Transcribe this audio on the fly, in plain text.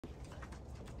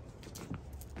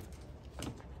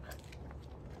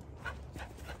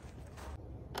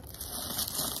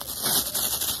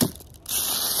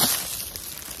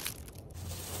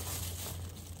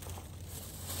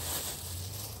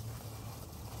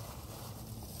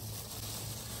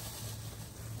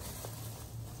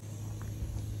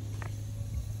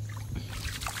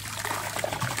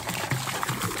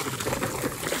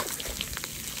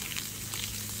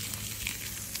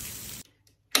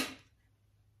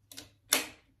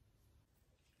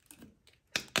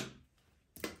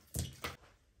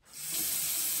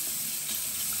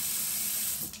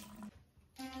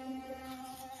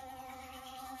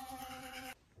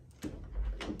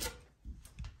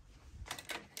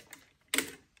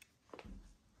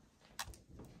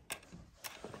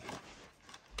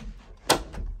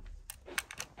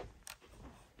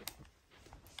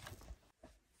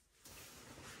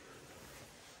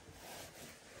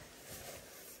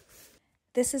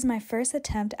This is my first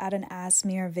attempt at an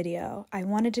ASMR video. I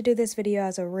wanted to do this video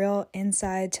as a real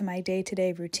insight to my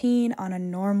day-to-day routine on a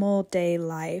normal day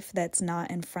life that's not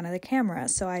in front of the camera.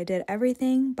 So I did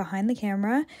everything behind the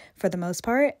camera for the most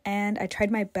part, and I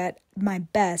tried my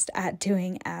best at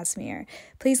doing ASMR.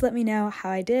 Please let me know how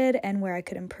I did and where I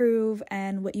could improve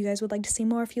and what you guys would like to see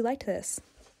more if you liked this.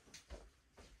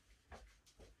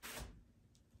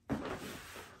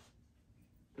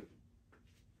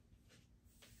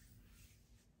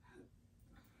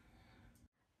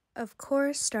 Of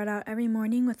course, start out every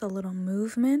morning with a little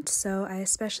movement, so I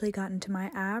especially got into my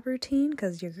ab routine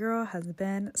because your girl has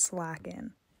been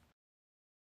slacking.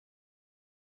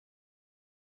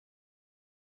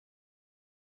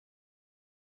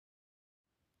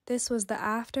 This was the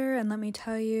after, and let me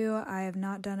tell you, I have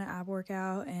not done an ab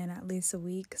workout in at least a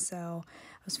week, so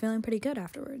I was feeling pretty good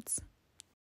afterwards.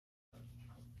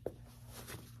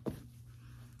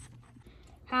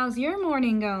 How's your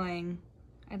morning going?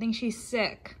 I think she's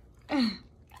sick.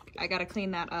 I gotta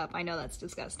clean that up. I know that's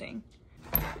disgusting.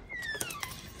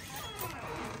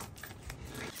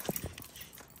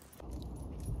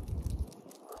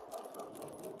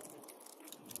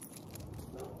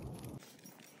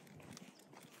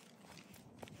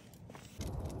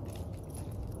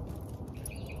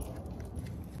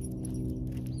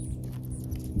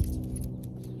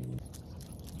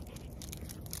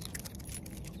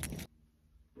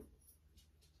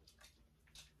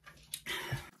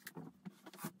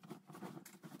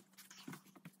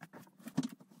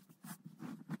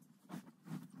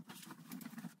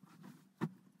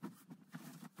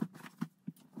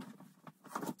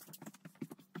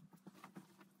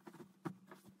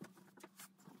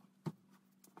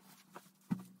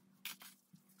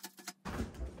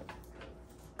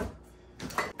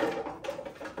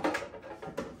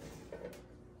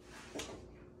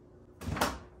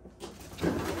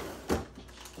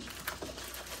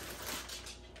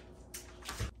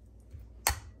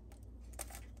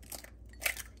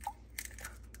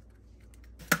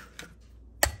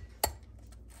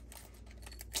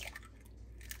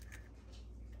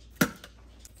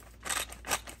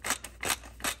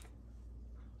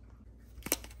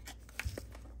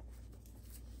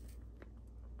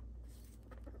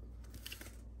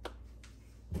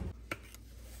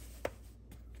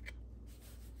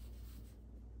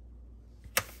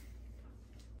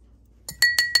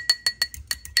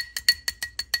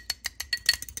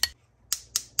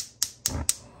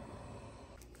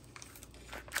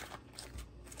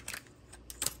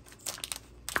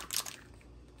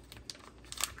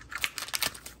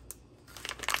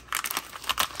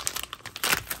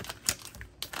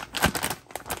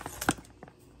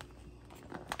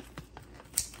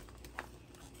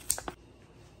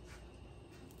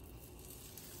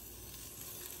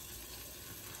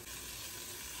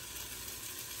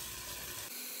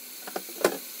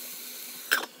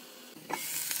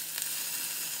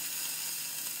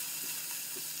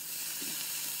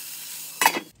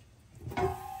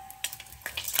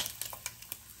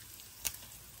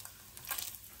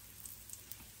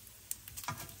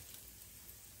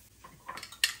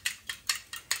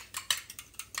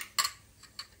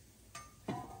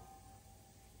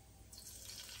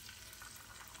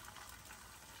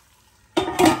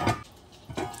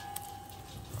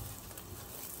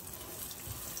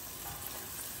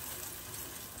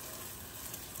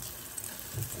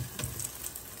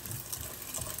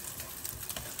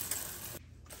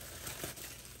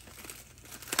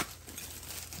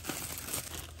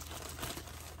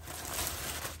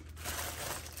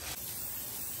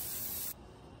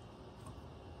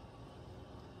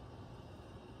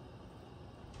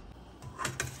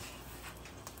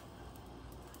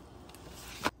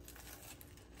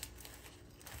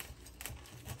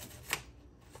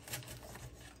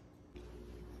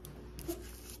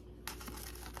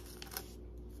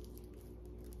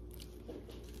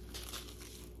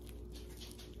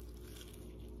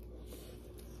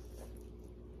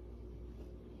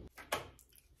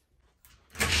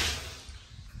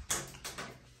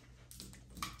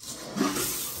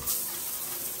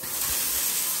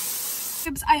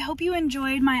 I hope you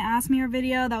enjoyed my ASMR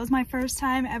video. That was my first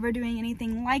time ever doing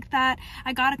anything like that.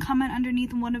 I got a comment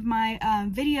underneath one of my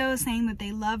videos saying that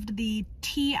they loved the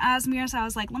tea ASMR, so I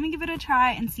was like, let me give it a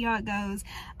try and see how it goes.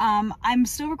 I'm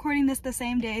still recording this the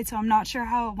same day, so I'm not sure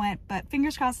how it went, but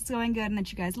fingers crossed it's going good and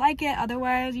that you guys like it.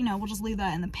 Otherwise, you know, we'll just leave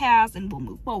that in the past and we'll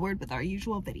move forward with our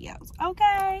usual videos.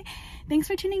 Okay, thanks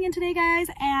for tuning in today, guys,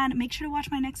 and make sure to watch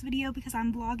my next video because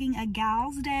I'm vlogging a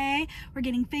gal's day. We're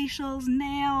getting facials,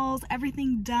 nails,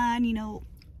 everything done, you know,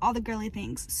 all the girly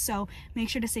things. So make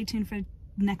sure to stay tuned for the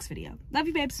next video. Love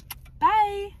you, babes.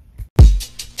 Bye.